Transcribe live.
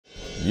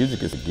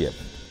Music is a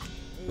gift.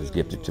 It was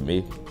gifted to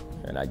me,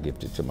 and I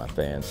gift it to my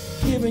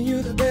fans. Giving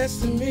you the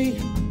best of me.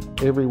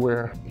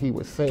 Everywhere he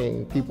would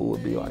sing, people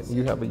would be like,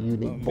 you have a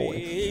unique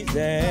voice.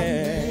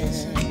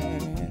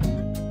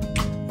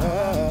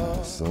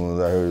 As soon as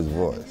I heard his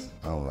voice,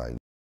 I'm like,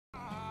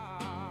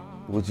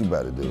 what you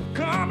about to do?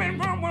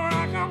 coming from where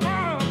I come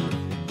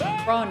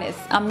from. Ron is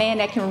a man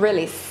that can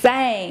really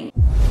sing.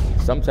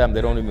 Sometimes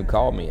they don't even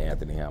call me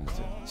Anthony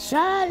Hamilton.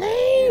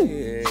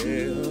 Charlene!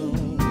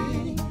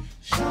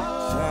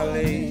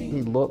 Charlene.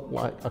 He looked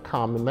like a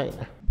common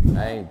man.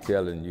 I ain't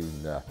telling you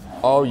nothing.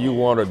 All you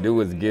want to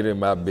do is get in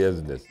my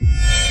business.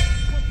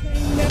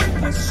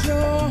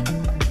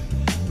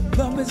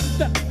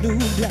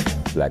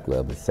 Black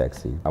love is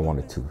sexy. I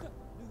wanted to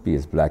be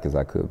as black as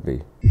I could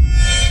be.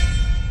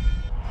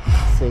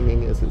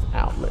 Singing is his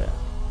outlet.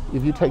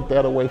 If you take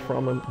that away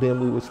from him, then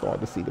we would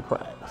start to see the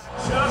cracks.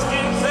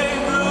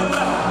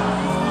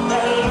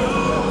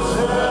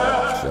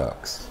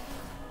 Shucks.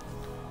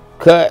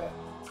 Cut.